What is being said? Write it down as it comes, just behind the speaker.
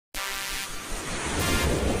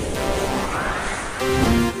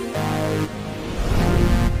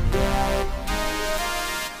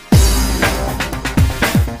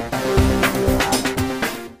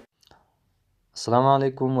السلام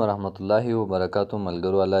علیکم ورحمت الله وبرکاتو.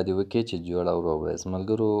 ملګرو الله دې وکړي چې جوړ او روغ یاست.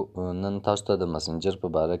 ملګرو نن تاسو ته د مسنجر په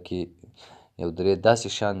باره کې یو درې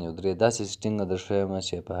داسې سیټینګ درښیم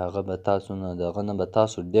چې په هغه به تاسو نه د هغه نه به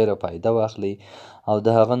تاسو ډېره فایده واخلئ او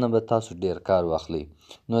د هغه نه به تاسو ډېر کار واخلئ.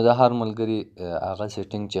 نو د هر ملګري هغه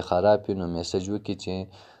سیټینګ چې خراب وي نو میسج وکړي چې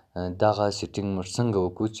دغه سیټینګ موږ څنګه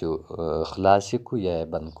وکړو چې خلاص یې کړو یا یې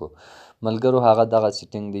بند کړو. ملګرو هغه دغه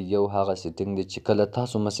سیټینګ دی، یو هغه سیټینګ دی چې کله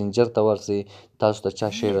تاسو مسنجر ته ورسئ تاسو ته چا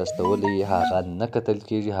شی راستولی هغه نه کتل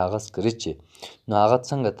کېږي، هغه سکریچ نو هغه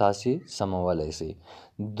څنګه تاسې سمولی سئ.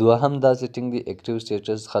 دوهم دا سیټینګ دی اکټیو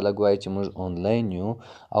سټیټس. خلک وایي چې موږ آنلاین یو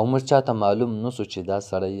او موږ چاته معلوم نسو چې دا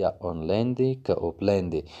سړی یا آنلاین دی که آفلاین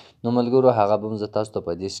دی. نو ملګرو هغه به زه تاسو ته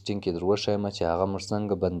په دې سیټینګ کې در وښیم چې هغه موږ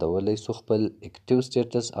څنګه بندولی سو خپل اکټیو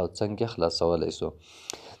سټیټس او څنګه یې خلاصولی سو.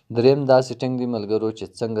 دریم دا سیټینګ دی ملګرو چې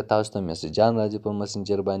څنګه تاسو ته میسجان راځي په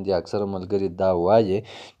مسنجر باندې. اکثره ملګري دا وایي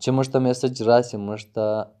چې موږ ته میسج راسي موږ ته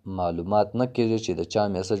معلومات نه کېږي چې د چا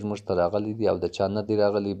میسج موږ ته راغلی دی او د چا نه دی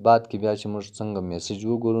راغلی. بعد کې بیا چې موږ څنګه میسج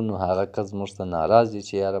وګورو نو هغه کس موږ ته ناراض دی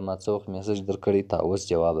چې یاره ما څه وخت میسج درکړی تا اوس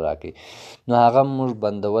جواب راکړئ. نو هغه موږ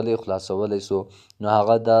بندولی خلاصولی سو. نو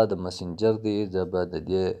هغه دا د مسنجر دی، زه به د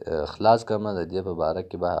دې خلاص کړم، د دې په باره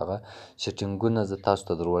کې به هغه سیټینګونه زه تاسو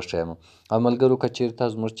ته در وښیم. او ملګرو که چیرې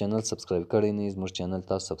تاسو زموږ چینل سبسکرایب کړی نه یې زموږ چینل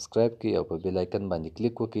تاسو سبسکرایب کړئ او په بیل آیکن باندې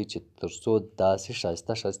کلیک وکړئ چې تر څو داسې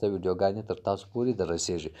ښایسته ویډیوګانې تر تاسو پورې در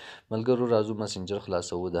رسیږي. ملګرو راځو مسنجر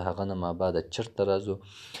خلاصوو. د هغه نه ما بعد چرته راځو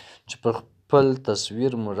چې پر خپل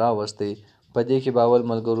تصویر مو راوستی. په دې کې به اول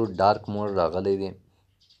ملګرو ډارک موډ راغلی دی.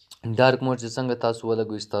 ډارک موډ چې څنګه تاسو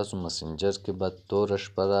ولګوئ ستاسو مسنجر کې به توره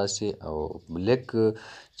شپه راسي او بلیک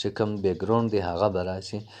چې کوم بیکګراونډ دی هغه به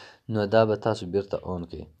راسي. نو دا به تاسو بیرته اون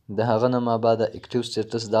کړئ. د هغه نه ما بعد اکټیو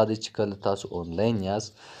سټیټس دا دی چې کله تاسو آنلاین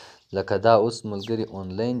یاست، لکه دا اوس ملګري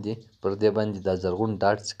آنلاین دی، پر دې باندې دا زرغون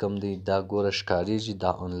ډاټ چې کوم دی دا ګوره ښکارېږي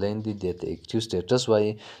دا آنلاین دی، دې ته اکټیو سټیټس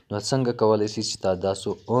وایي. نو څنګه کولی شئ چې دا تاسو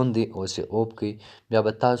اون دی اوس یې اوف کړئ. بیا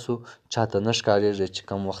به تاسو چاته نه ښکارېږئ چې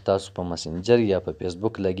کوم وخت تاسو په مسنجر یا په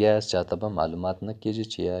فیسبوک لګیا یاست، چاته به معلومات نه کېږي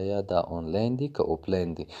چې یا دا آنلاین دی که آفلاین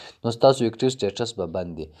دی. نو ستاسو اکټیو سټیټس به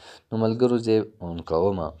بند دی. نو ملګرو زه یې اون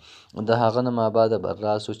کومه. د هغه نه ما بعد به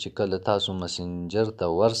راسو چې کله تاسو مسنجر ته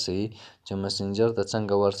ورسئ، چې مسنجر ته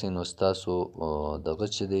څنګه ورسئ نو ستاسو دغه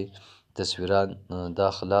چې دی تصویران دا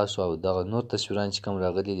خلاص او دغه نور تصویران چې کوم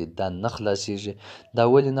راغلي دي دا نه خلاصیږي. دا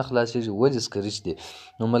ولې نه خلاصیږي؟ ولې سکریچ دی؟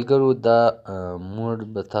 نو ملګرو دا موډ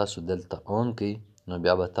به تاسو دلته اون کړئ نو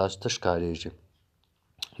بیا به تاسو ته ښکارېږي.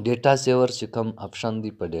 ډیټا سیور چې کوم اپشن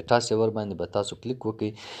دی په ډیټا سیور باندې به تاسو کلیک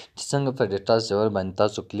وکړئ. چې څنګه په ډیټا سیور باندې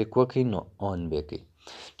تاسو کلیک وکړئ نو اون به یې کړئ.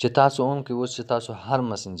 چې تاسو اون کړئ اوس چې تاسو هر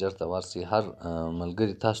مسنجر ته ورسئ، هر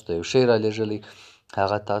ملګري تاسو ته یو شی رالیږلی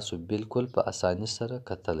هغه تاسو بالکل په اساني سره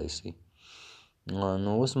کتلی سئ.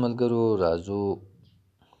 نو اوس ملګرو راځو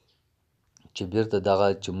چې بیرته دغه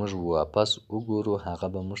چې موږ واپس وګورو هغه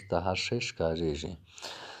به موږ ته هر شی ښکارېږي.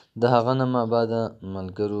 د هغه نه ما بعده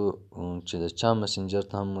ملګرو چې د چا مسنجر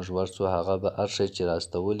ته هم موږ ورسو هغه به هر شی چې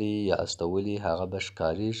راستولی یا استولی هغه به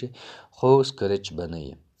ښکارېږي خو سکریچ به نه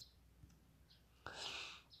وي.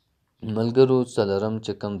 ملګرو څلورم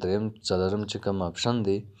چې کوم اپشن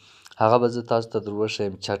دی هغه به زه تاسو ته در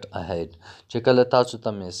وښیم چټ اهید. چې کله تاسو ته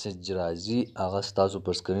میسج راځي هغه ستاسو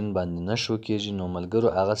پر سکرین باندې نه شو کېږي نو ملګرو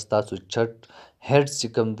هغه ستاسو چټ هیډ چې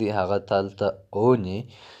کوم دی هغه تالته اونې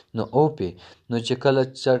نو اوپې. نو چې کله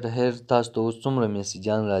چټ هیډ تاسو ته اوس څومره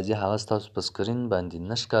میسجان راځي هغه ستاسو په سکرین باندې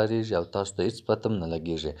نه ښکارېږي او تاسو ته هېڅ پته هم نه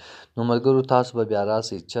لګېږي. نو ملګرو تاسو به بیا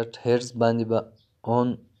راسئ چټ هیډز باندې به اون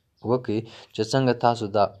وکړئ. چې څنګه تاسو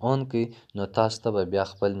دا اون کړئ نو تاسو ته به بیا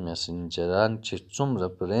خپل میسنجران چې څومره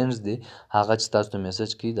فرینډز دي هغه چې تاسو ته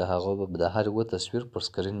میسج کوي د هغو به د هر یوه تصویر پر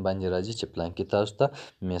سکرین باندې راځي چې پلانکي تاسو ته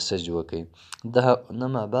میسج وکړي. د نه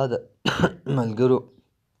ما بعد ملګرو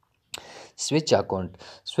سویچ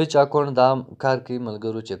اکاونټ دا کار کوي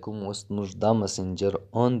ملګرو چې کوم اوس موږ دا مسنجر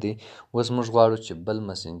اون دی اوس موږ غواړو چې بل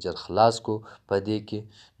مسنجر خلاص کو په دې کې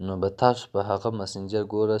نو به تاسو په هغه مسنجر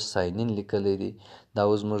ګوره ساین ان لیکلی دی. دا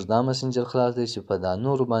اوس موږ دا مسنجر خلاص دی چې په دا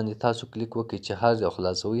نورو باندې تاسو کلیک وکړئ چې هر یو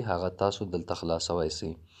خلاصوي هغه تاسو دلته خلاصوی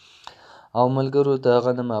سئ. او ملګرو د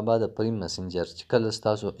هغه نه ما بعد پریم مسنجر چې کله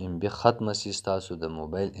ستاسو ام بي ختمه سي، ستاسو د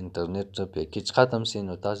موبایل انټرنیټ پیکیج ختم سي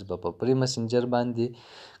نو تاسو به په پریم مسنجر باندې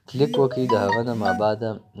کلیک وکړئ. د هغه نه ما بعد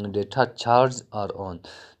ډیټا چارج آر اون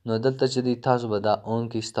نو دلته چې دی تاسو به دا اون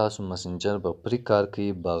کړئ. ستاسو مسنجر به پري کار کوي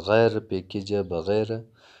بغیر پیکیجه بغیر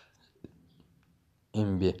ام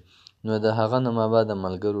بي. نو د هغه نه ما بعد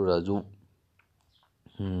ملګرو راځو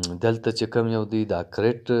دلته چې کوم یو دی دا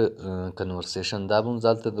کریټ کنورسیشن دا به هم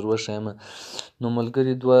دلته در وښیم. نو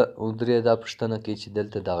ملګري دوه درې دا پوښتنه کوي چې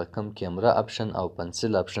دلته دغه کم کیمره اپشن او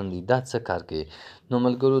پنسل اپشن دی دا څه کار کوي. نو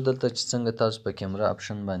ملګرو دلته چې څنګه تاسو په کیمره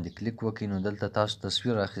اپشن باندې کلیک وکړئ نو دلته تاسو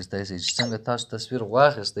تصویر اخیستی شئ. چې څنګه تاسو تصویر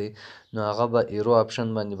واخیستی نو هغه به ایرو اپشن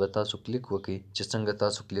باندې به تاسو کلیک وکړئ. چې څنګه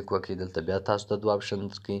تاسو کلیک وکړئ دلته بیا تاسو ته دوه اپشن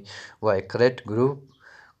درکوي وایي کریټ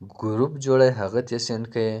ګروپ جوړئ هغه ته سینډ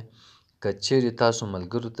کوئ. که چیرې تاسو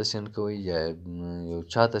ملګرو ته سینډ کوئ یا یو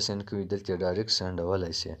چا ته سینډ کوئ دلته ډایرکټ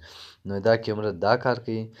سینډولی شئ. نو دا کیمره دا کار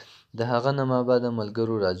کوي. د هغه نه مابعده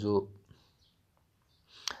ملګرو راځو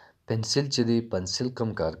پنسل چې دی پنسل کوم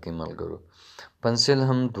کار کوي ملګرو. پنسل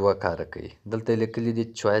هم دوه کاره کوي. دلته لیکلي دي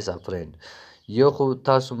چوایس اف فرینډ. یو خو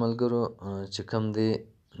تاسو ملګرو چې کوم دی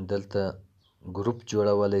دلته ګروپ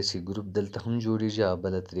جوړولی شي. ګروپ دلته هم جوړیږي او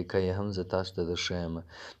بله طریقه یې هم زه تاسو ته درښیم.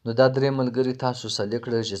 نو دا درې ملګري تاسو سلیکټ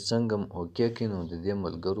کړئ چې څنګه اوکې کړئ نو د دې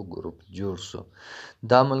ملګرو ګروپ جوړ شو.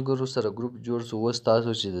 دا ملګرو سره ګروپ جوړ شو. اوس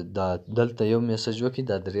تاسو چې دا دلته یو میسج وکړئ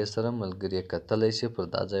دا درې سره ملګري کتلی شي. پر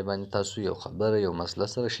دا ځای باندې تاسو یو خبره یو مسله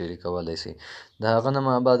سره شریکولی شئ. د هغه نه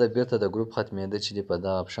مابعده بیرته د ګروپ ختمېده چې دی په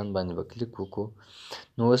دا اپشن باندې به کلیک وکړو.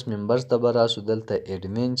 نو اوس ممبرز ته به راسو. دلته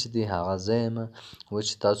اډمین چې دی هغه زه یم. اوس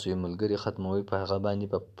چې تاسو یو ملګري ختموئ په هغه باندې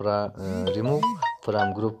به ریموو فرام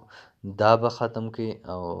ګروپ دا به ختم کړئ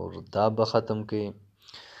او دا به ختم کړئ.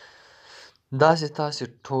 داسې تاسې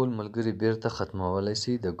ټول ملګري بیرته ختمولی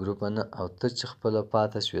شئ د ګروپه نه او ته چې خپله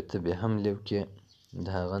پاته شوې ته بیا هم لیو کې د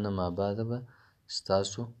هغه نه مابعده به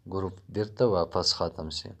ستاسو ګروپ بیرته واپس ختم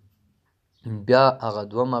شي. بیا هغه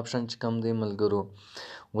دوم اپشن چې کوم دی ملګرو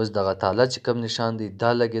اوس دغه تاله چې کوم نشان دی دا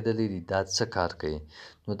لګېدلی دی دا څه کار کوي.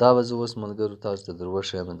 نو دا به زه اوس ملګرو تاسو ته در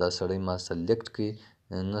وښیم. دا سړی ما سلیکټ کړي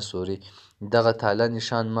نه سوري دغه تاله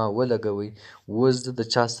نشان ما ولګوئ. اوس زه د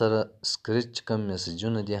چا سره سکریچ چې کوم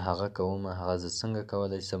میسجونه دي هغه کوم. هغه زه څنګه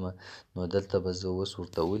کولی شم نو دلته به زه اوس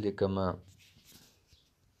ورته ولیکم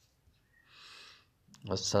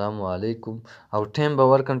السلام علیکم او ټایم به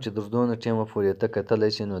ورکړم چې تر دونه ټایمه پورې ته کتلی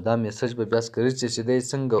شي. نو دا میسج به بیا سکریچ چې دی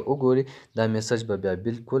څنګه وګوري دا میسج به بیا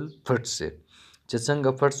بالکل پټ شي. چې څنګه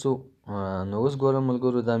پټ شو نو اوس ګوره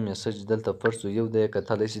ملګرو دا میسج دلته پټ شو. یو دی یې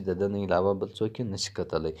کتلی شي د ده نه علاوه بل څوک یې نشي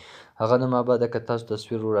کتلی. هغه نه مابعده که تاسو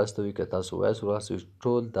تصویر ور که تاسو وایس ور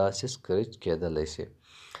ټول داسې سکریچ کېدلی شي.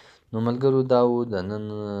 نو ملګرو دا و د نن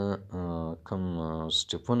کوم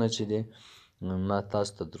سټیپونه چې دي ما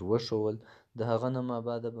تاسو ته در وښول. د هغه نه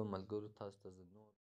مابعده به ملګرو تاسو ته